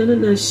 this is it in a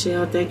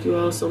nutshell. Thank you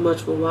all so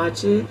much for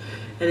watching,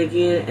 and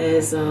again,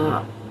 as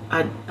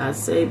I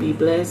say, be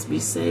blessed, be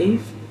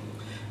safe,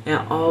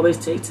 and always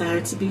take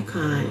time to be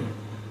kind.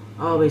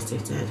 Always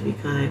take time to be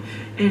kind.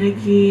 And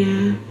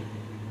again,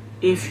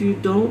 if you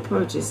don't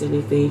purchase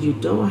anything, you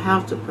don't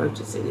have to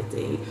purchase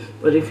anything,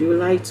 but if you would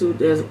like to,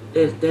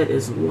 that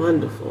is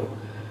wonderful.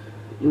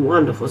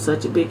 Wonderful,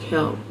 such a big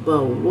help.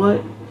 But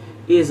what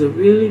is a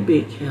really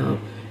big help,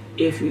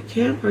 if you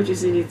can't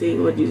purchase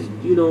anything, or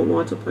you don't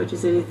want to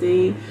purchase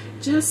anything,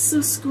 just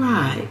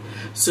subscribe,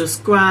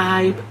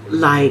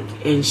 like,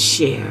 and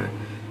share.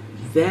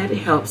 That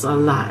helps a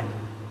lot.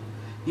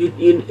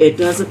 It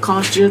doesn't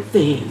cost you a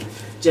thing.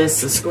 Just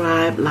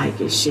subscribe, like,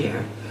 and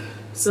share.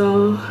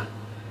 So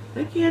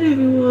again,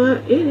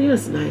 everyone, it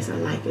is nice. I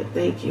like it.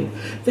 Thank you.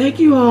 Thank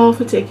you all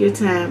for taking your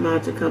time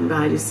out to come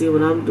by to see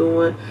what I'm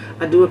doing.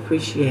 I do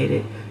appreciate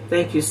it.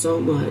 Thank you so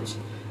much.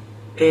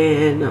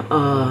 And,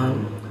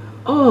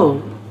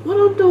 oh, what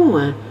I'm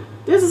doing.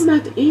 This is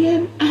not the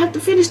end. I have to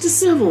finish the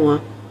silver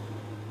one.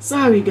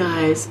 Sorry,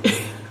 guys.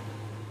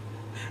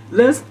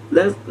 Let's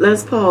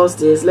pause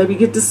this. Let me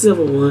get the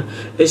silver one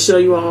and show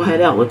you all how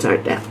that one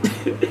turned out.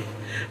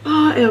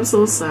 Oh, I am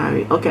so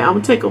sorry. Okay, I'm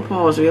going to take a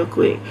pause real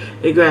quick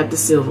and grab the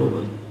silver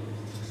one.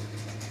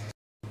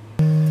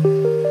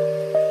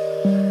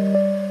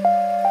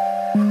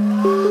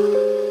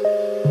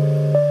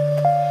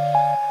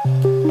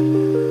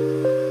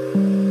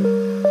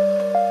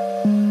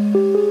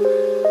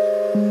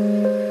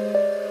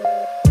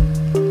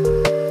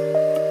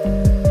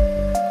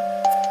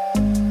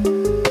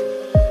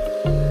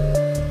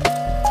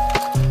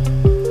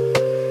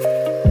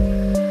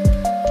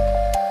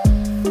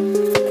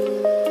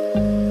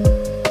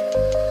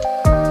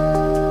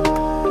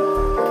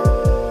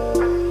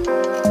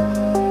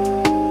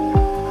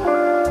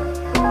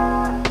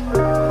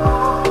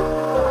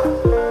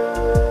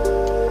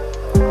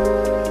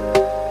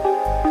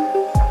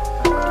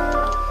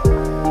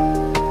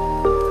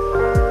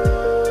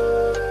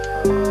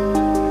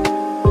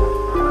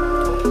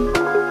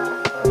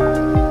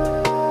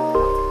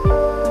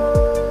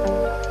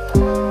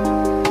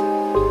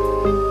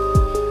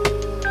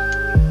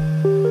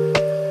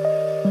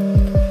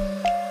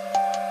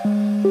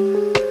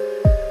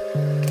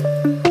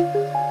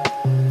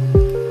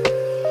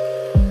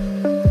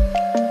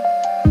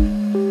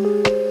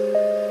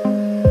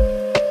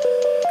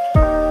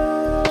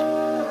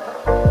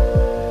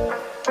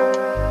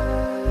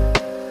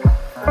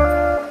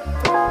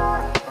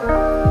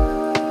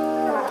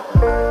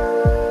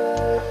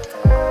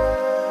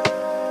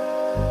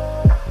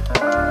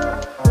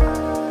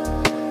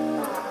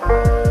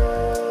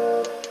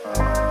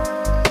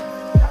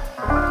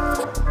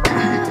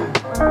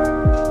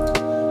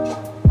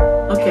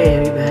 Okay,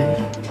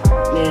 everybody.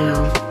 Now,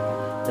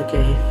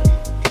 okay,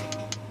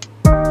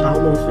 I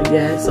almost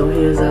forgot. So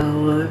here's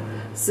our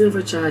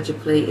silver charger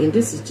plate, and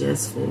this is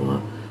just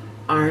for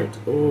art,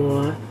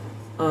 or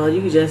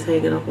you can just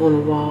hang it up on the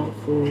wall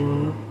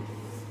for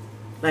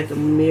like a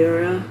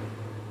mirror.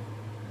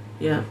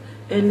 Yeah,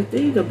 and the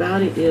thing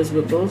about it is,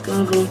 with both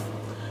of them,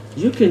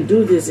 you can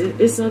do this.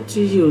 It's up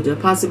to you. The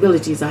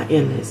possibilities are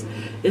endless.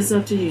 It's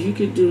up to you. You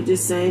could do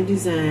this same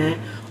design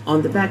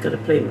on the back of the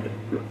plate.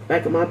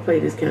 Back of my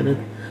plate is kind of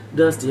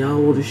dusty. I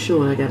don't want to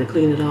show it. I got to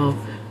clean it off.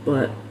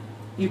 But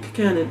you can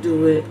kind of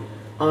do it.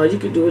 You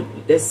can do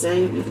it the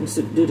same. You can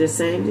do the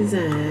same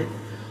design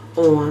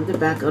on the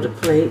back of the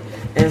plate,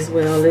 as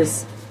well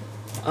as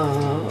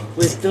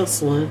with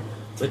this one,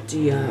 with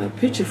the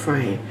picture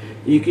frame.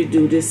 You could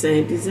do the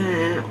same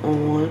design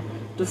on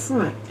the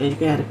front, and you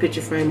can have a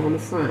picture frame on the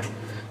front.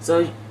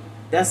 So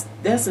that's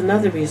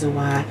another reason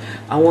why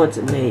I want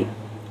to make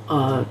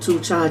 2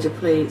 charger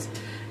plates,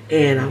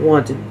 and I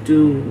want to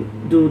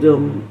do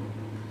them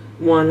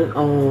one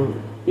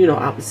on, you know,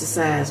 opposite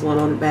sides, one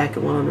on the back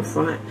and one on the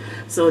front.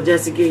 So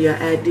just to give you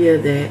an idea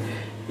that,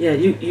 yeah,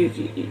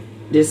 you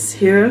this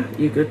here,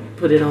 you could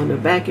put it on the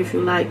back if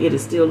you like, it'll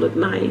still look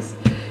nice.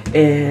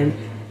 And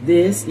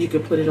this, you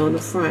could put it on the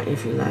front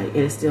if you like, and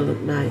it still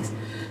look nice.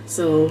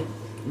 So,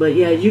 but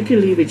yeah, you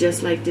can leave it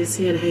just like this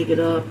here and hang it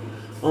up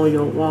on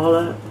your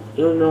wall,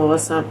 you know, or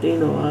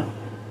something, or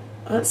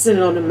sit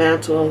it on the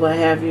mantle or what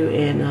have you,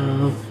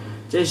 and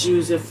just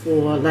use it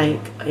for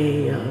like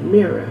a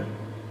mirror.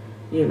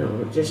 You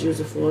know, just use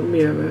it for a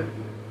mirror.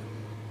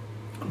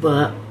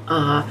 But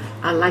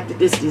I liked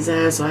this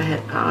design, so I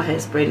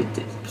had spray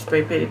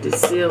painted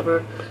this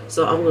silver.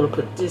 So I'm gonna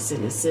put this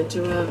in the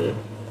center of it.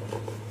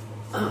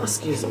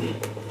 Excuse me.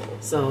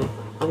 So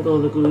I'm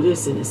gonna glue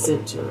this in the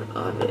center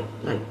of it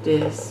like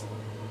this,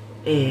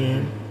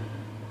 and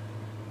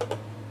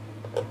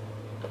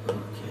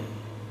okay.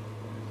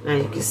 Now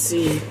you can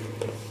see,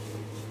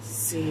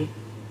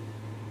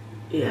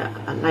 yeah,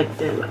 I like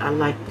that. I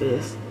like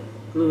this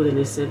glued in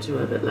the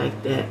center of it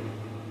like that.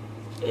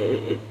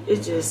 It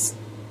just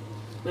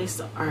makes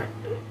the art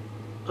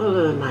a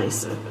little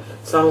nicer.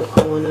 So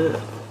I want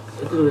to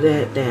glue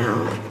that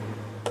down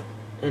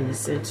in the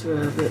center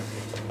of it.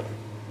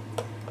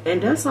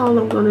 And that's all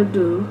I'm going to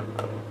do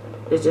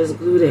is just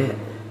glue that.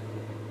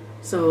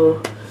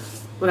 So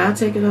without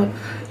taking up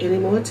any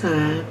more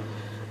time,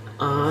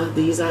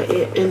 these are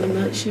it in a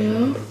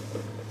nutshell.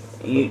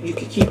 You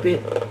can keep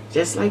it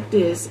just like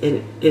this,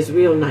 and it's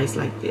real nice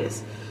like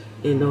this,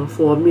 you know,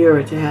 for a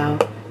mirror to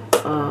have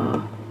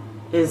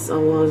in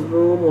someone's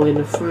room or in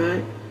the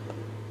front,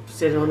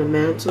 sit on the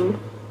mantle,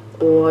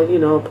 or, you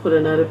know, put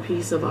another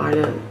piece of art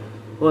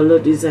or a little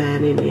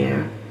design in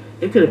there.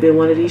 It could have been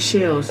one of these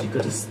shells you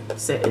could have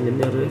set in the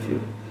middle if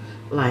you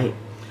like.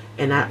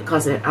 And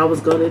because I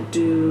was going to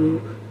do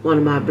one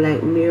of my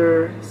black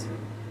mirrors,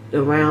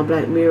 the round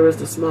black mirrors,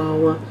 the small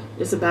one.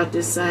 It's about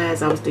this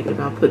size. I was thinking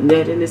about putting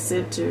that in the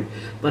center,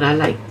 but I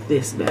like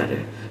this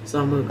better.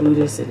 So I'm going to glue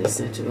this in the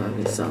center of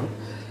it. So,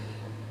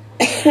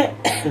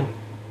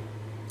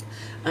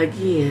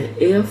 again,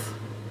 if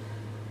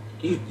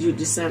you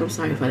decide, I'm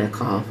sorry for that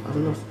cough. I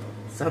don't know,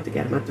 something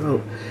got in my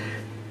throat.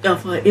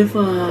 If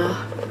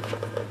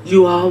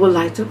you all would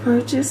like to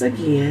purchase,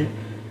 again,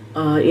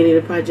 any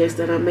of the projects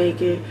that I'm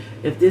making,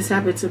 if this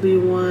happened to be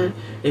one,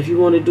 if you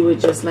want to do it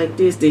just like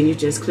this, then you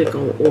just click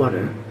on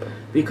order,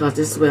 because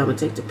this is where I'm going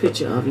to take the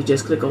picture of. You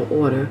just click on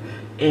order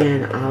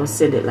and I'll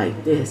send it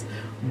like this.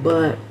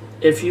 But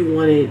if you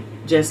want it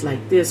just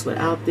like this,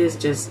 without this,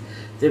 just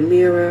the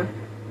mirror,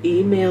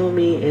 email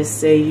me and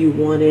say you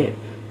want it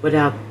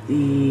without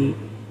the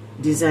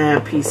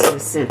design piece in the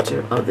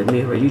center of the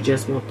mirror. You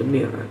just want the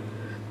mirror.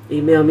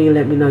 Email me and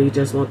let me know you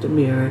just want the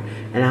mirror,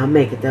 and I'll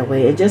make it that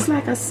way. And just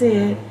like I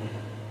said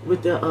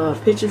with the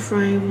picture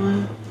frame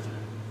one,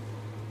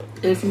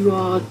 if you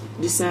all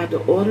decide to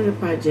order the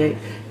project,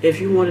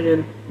 if you want it in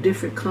a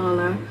different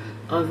color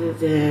other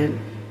than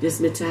this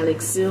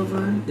metallic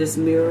silver, this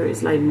mirror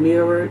is like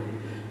mirrored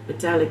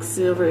metallic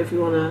silver. If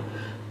you want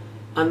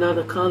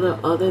another color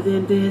other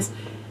than this,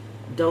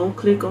 don't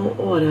click on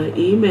order.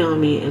 Email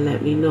me and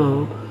let me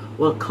know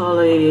what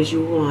color it is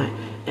you want.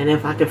 And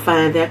if I can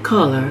find that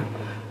color,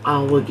 I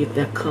will get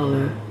that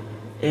color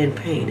and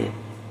paint it.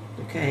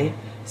 Okay?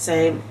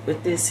 Same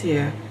with this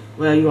here.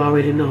 Well, you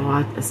already know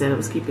I said I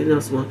was keeping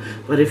this one.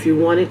 But if you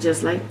want it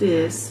just like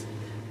this,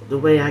 the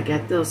way I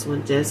got this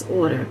one, just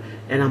order.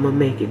 And I'm going to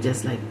make it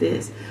just like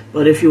this.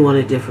 But if you want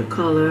a different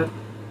color,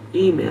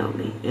 email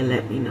me and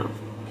let me know.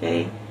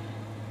 Okay?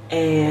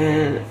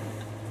 And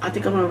I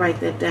think I'm going to write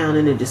that down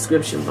in the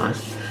description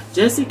box,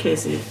 just in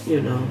case,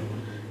 you know,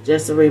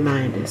 just a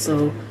reminder.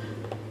 So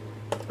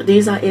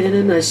these are it in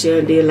a nutshell.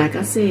 And then, like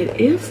I said,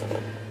 if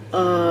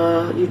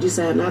you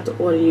decide not to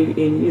order, and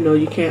you know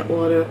you can't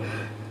order,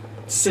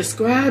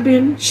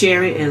 subscribing,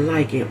 sharing, and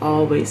liking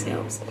always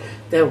helps.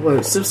 That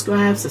word,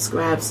 subscribe,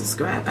 subscribe,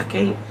 subscribe. I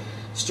can't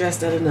stress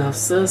that enough.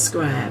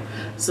 Subscribe.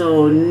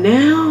 So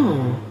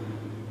now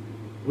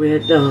we're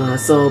done.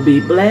 So be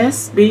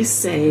blessed, be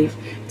safe,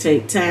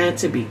 take time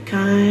to be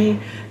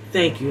kind.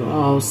 Thank you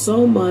all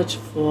so much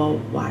for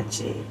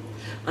watching.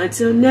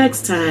 Until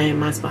next time,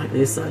 my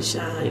sparkling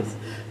sunshines.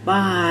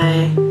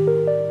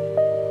 Bye.